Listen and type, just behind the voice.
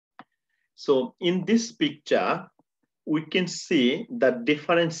So in this picture, we can see the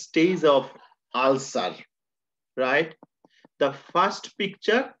different stage of ulcer, right? The first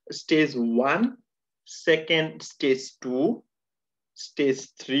picture, stage 1, second, stage 2, stage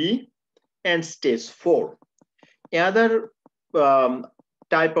 3, and stage 4. Another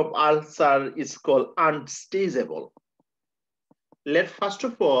type of ulcer is called unstageable. Let's first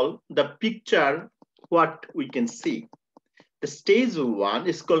of all, the picture, what we can see. The stage 1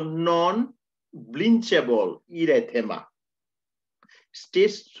 is called non-blinchable erythema.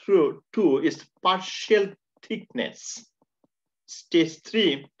 Stage 2 is partial thickness. Stage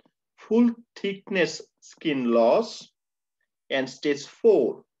 3, full thickness skin loss. And stage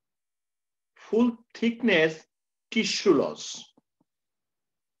 4, full thickness tissue loss.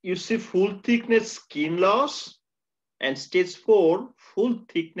 You see full thickness skin loss and stage 4, full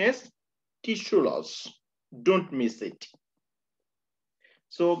thickness tissue loss. Don't miss it.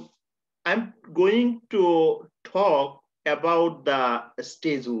 So I'm going to talk about the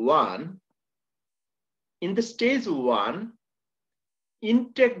stage 1. In the stage 1,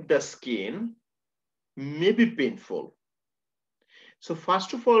 intake the skin may be painful. So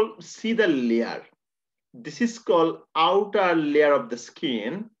first of all, see the layer. This is called outer layer of the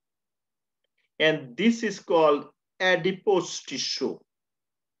skin. And this is called adipose tissue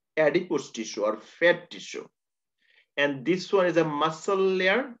or fat tissue. And this one is a muscle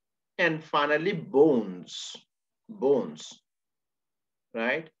layer, and finally bones,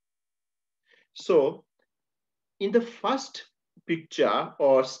 right? So in the first picture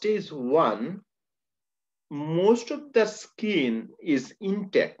or stage 1, most of the skin is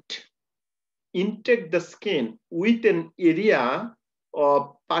intact. Intact the skin with an area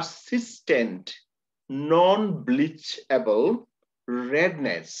of persistent, non-bleachable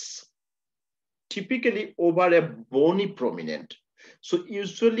redness, typically over a bony prominent. So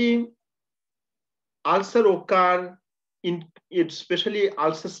usually ulcer occur in, especially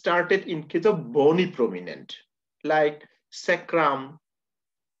ulcer started in case of bony prominent, like sacrum,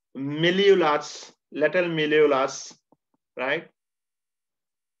 malleolus, lateral malleolus, right?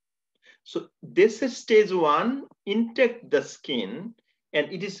 So this is stage 1, intact the skin, and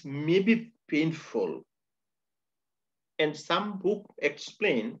it is maybe painful. And some book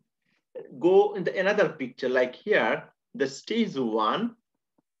explain, go in the another picture, like here, the stage 1,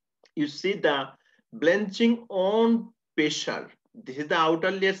 you see the blanching on pressure. This is the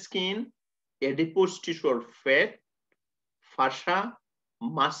outer layer skin, adipose tissue or fat, fascia,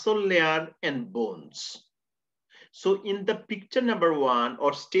 muscle layer, and bones. So in the picture number 1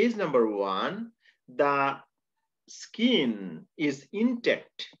 or stage number 1, the skin is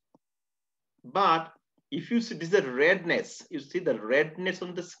intact. But if you see this is a redness, you see the redness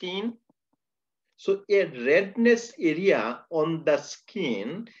on the skin. So a redness area on the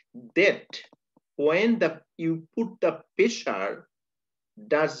skin that when you put the pressure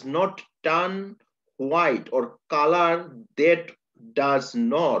does not turn white or color that does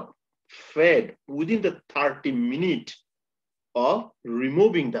not fade within the 30 minutes of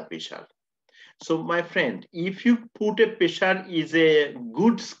removing the pressure. So my friend, if you put a pressure is a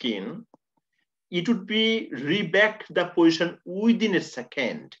good skin, it would be reback the position within a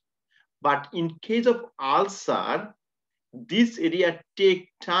second. But in case of ulcer, this area take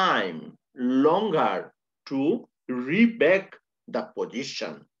time longer to reback the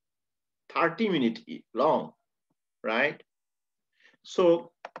position. 30 minutes long, right?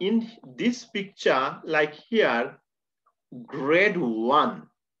 So in this picture, like here, grade 1,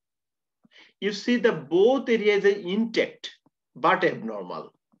 you see the both areas are intact but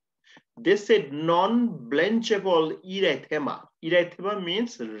abnormal. They said non-blanchable erythema. Erythema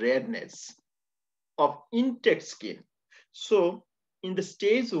means redness of intact skin. So in the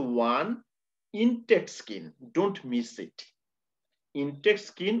stage 1, intact skin, don't miss it. Intact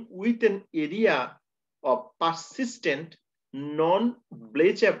skin with an area of persistent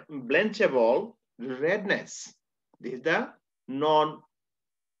non-blanchable redness. This is the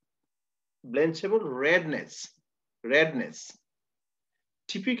non-blanchable redness.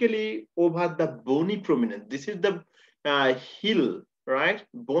 Typically over the bony prominence. This is the heel, right?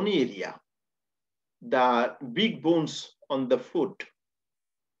 Bony area. The big bones on the foot.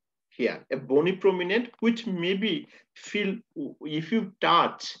 Here, a bony prominent, which maybe feel, if you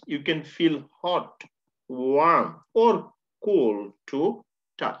touch, you can feel hot, warm, or cold to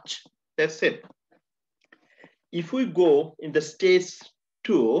touch. That's it. If we go in the stage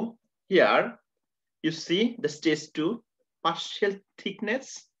 2, here, you see the stage 2, partial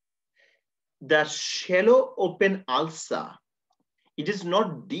thickness. The shallow open ulcer, it is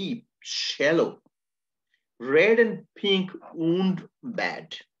not deep, shallow. Red and pink wound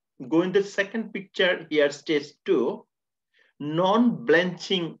bad. Go in the second picture here, stage 2,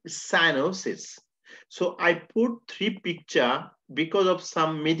 non-blanching cyanosis. So I put 3 picture because of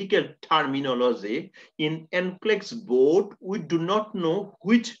some medical terminology. In NCLEX board, we do not know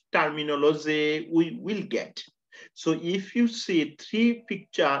which terminology we will get. So if you see 3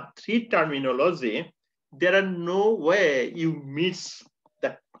 picture, 3 terminology, there are no way you miss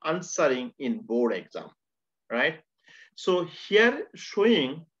the answering in board exam, right? So here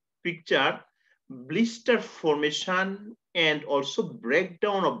showing picture blister formation and also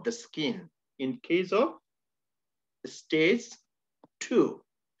breakdown of the skin in case of stage 2.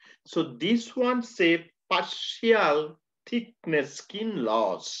 So this one say partial thickness skin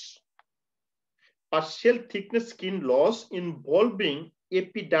loss. Partial thickness skin loss involving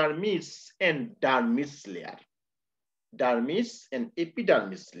epidermis and dermis layer. Dermis and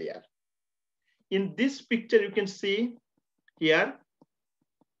epidermis layer. In this picture, you can see here,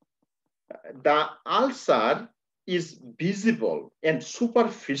 the ulcer is visible and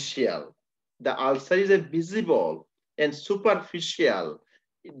superficial. The ulcer is a visible and superficial.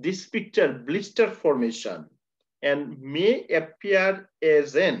 This picture, blister formation, and may appear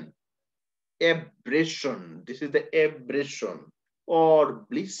as an abrasion. This is the abrasion or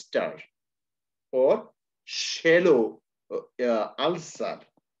blister or shallow ulcer.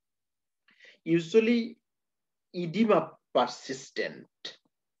 Usually edema persistent,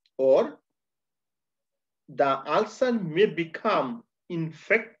 or the ulcer may become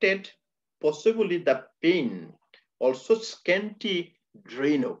infected, possibly the pain, also scanty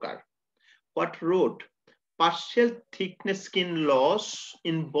drain occur. What wrote? Partial thickness skin loss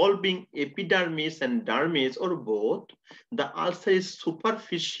involving epidermis and dermis or both. The ulcer is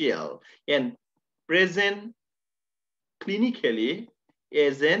superficial and present clinically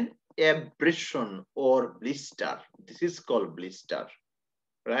as an abrasion or blister. This is called blister,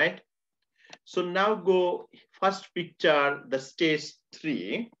 right? So now go first picture, the stage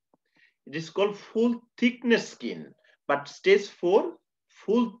 3. It is called full thickness skin, but stage 4,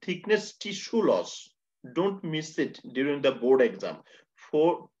 full thickness tissue loss. Don't miss it during the board exam.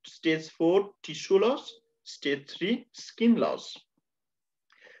 Stage 4, tissue loss. Stage 3, skin loss.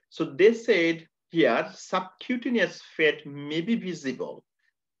 So they said here, subcutaneous fat may be visible.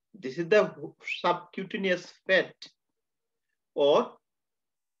 This is the subcutaneous fat or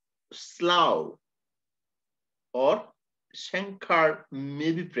slough or chancre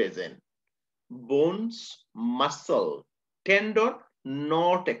may be present. Bones, muscle, tendon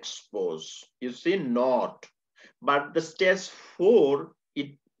not exposed. You see, not. But the stage 4,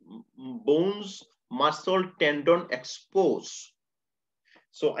 bones, muscle, tendon exposed.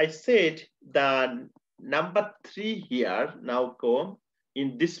 So I said the number 3 here, now go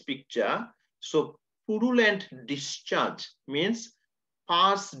in this picture. So purulent discharge means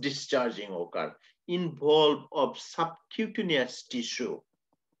pus discharging occur, involve of subcutaneous tissue.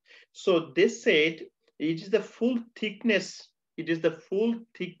 So they said it is the full thickness,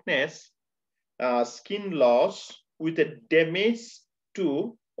 skin loss with a damage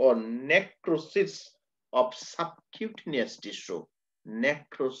to or necrosis of subcutaneous tissue.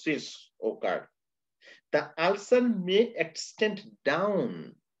 Necrosis occur. The ulcer may extend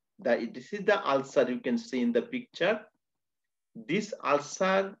down. This is the ulcer you can see in the picture. This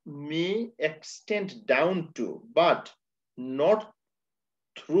ulcer may extend down to, but not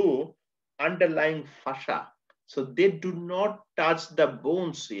through underlying fascia. So they do not touch the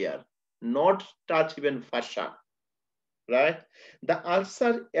bones here, not touch even fascia, right? The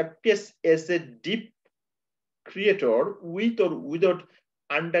ulcer appears as a deep creator with or without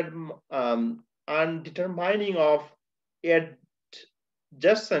undetermining of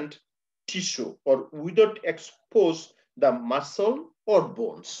adjacent tissue or without expose the muscle or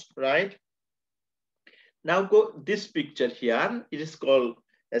bones, right? Now go this picture here. It is called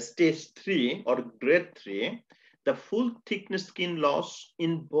a stage 3 or grade 3. The full thickness skin loss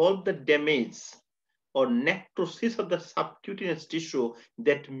involves the damage or necrosis of the subcutaneous tissue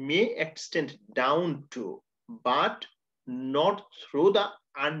that may extend down to, but not through the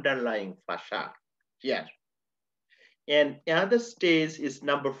underlying fascia here. And another stage is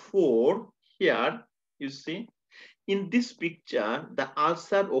number 4. Here, you see, in this picture, the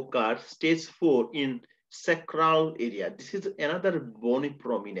ulcer occurs stage 4 in sacral area. This is another bony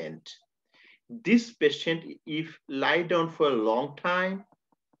prominent. This patient, if lie down for a long time,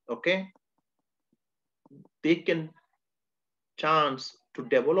 okay, they can chance to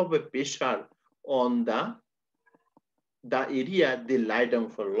develop a pressure on the area they lie down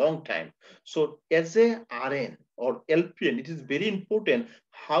for a long time. So as a RN or LPN, it is very important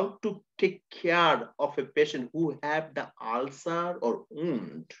how to take care of a patient who have the ulcer or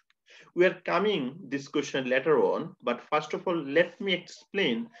wound. We are coming this question later on, but first of all, let me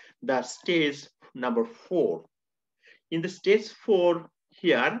explain the stage number 4. In the stage 4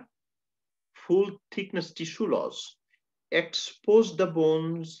 here, full thickness tissue loss, expose the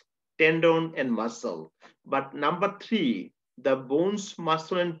bones, tendon, and muscle. But number 3, the bones,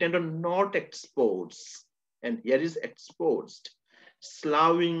 muscle, and tendon not exposed. And here is exposed.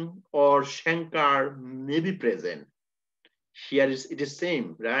 Sloughing or chancre may be present. Here it is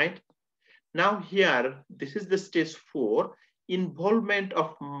same, right? Now here, this is the stage 4, involvement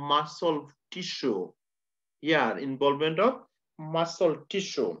of muscle tissue. Here, involvement of muscle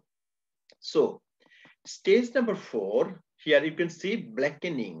tissue. So stage number 4, here you can see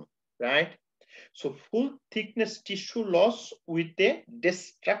blackening, right? So full thickness tissue loss with a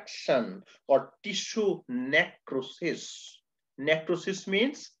destruction or tissue necrosis. Necrosis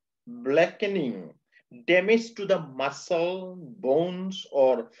means blackening, damage to the muscle, bones,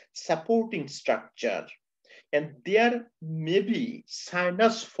 or supporting structure. And there may be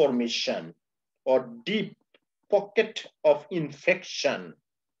sinus formation or deep pocket of infection,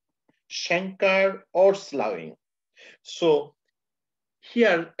 chancre, or sloughing. So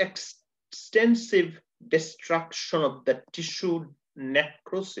here, extensive destruction of the tissue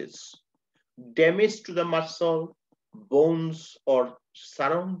necrosis, damage to the muscle, bones, or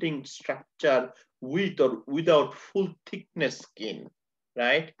surrounding structure with or without full thickness skin,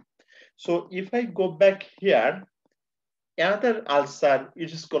 right? So if I go back here, another ulcer,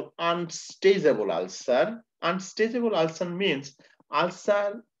 it is called unstageable ulcer. Unstageable ulcer means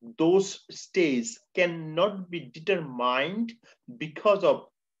ulcer, those stages cannot be determined because of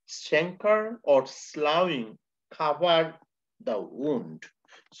chancre or sloughing cover the wound.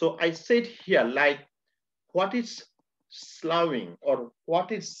 So I said here, like, what is sloughing or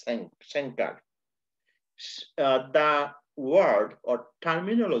what is chancre? The word or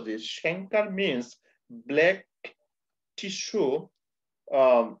terminology, chancre means black tissue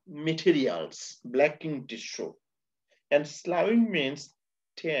materials, blacking tissue. And sloughing means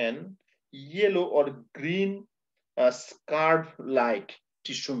tan, yellow, or green scarf-like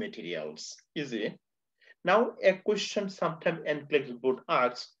tissue materials. Easy. Now, a question sometimes NCLEX board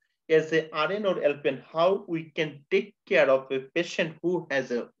asks, as a RN or LPN, how we can take care of a patient who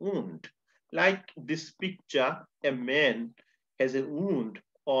has a wound. Like this picture, a man has a wound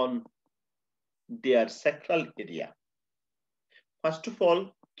on their sacral area. First of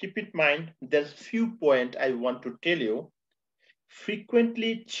all, keep in mind, there's few points I want to tell you.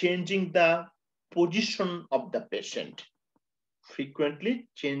 Frequently changing the position of the patient. Frequently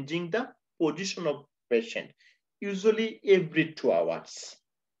changing the position of patient, usually every 2 hours.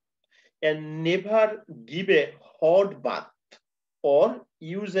 And never give a hot bath or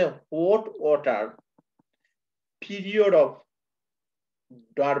use a hot water period of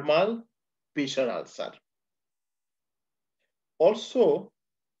dermal pressure ulcer. Also,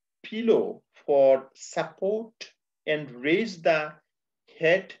 pillow for support and raise the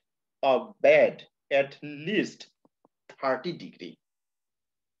head of bed at least 30 degrees.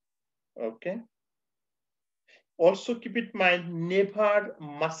 Okay. Also keep in mind, never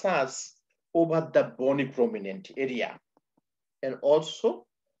massage over the bony prominent area. And also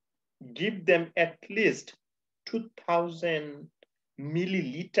give them at least 2000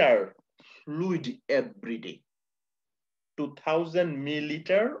 milliliter fluid every day. 2000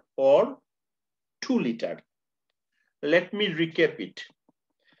 milliliter or 2 liter. Let me recap it.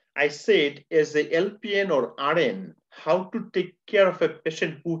 I said as a LPN or RN, how to take care of a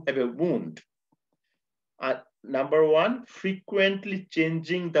patient who have a wound. Number 1, frequently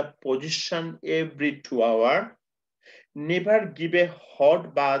changing the position every 2 hours. Never give a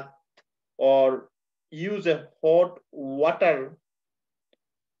hot bath or use a hot water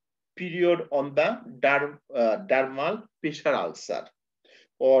period on the dermal pressure ulcer,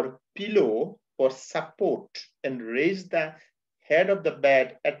 or pillow for support and raise the head of the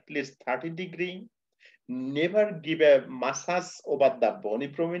bed at least 30 degrees. Never give a massage over the bony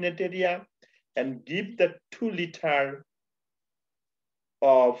prominent area, and give the 2 liter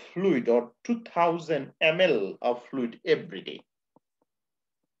of fluid or 2000 ml of fluid every day.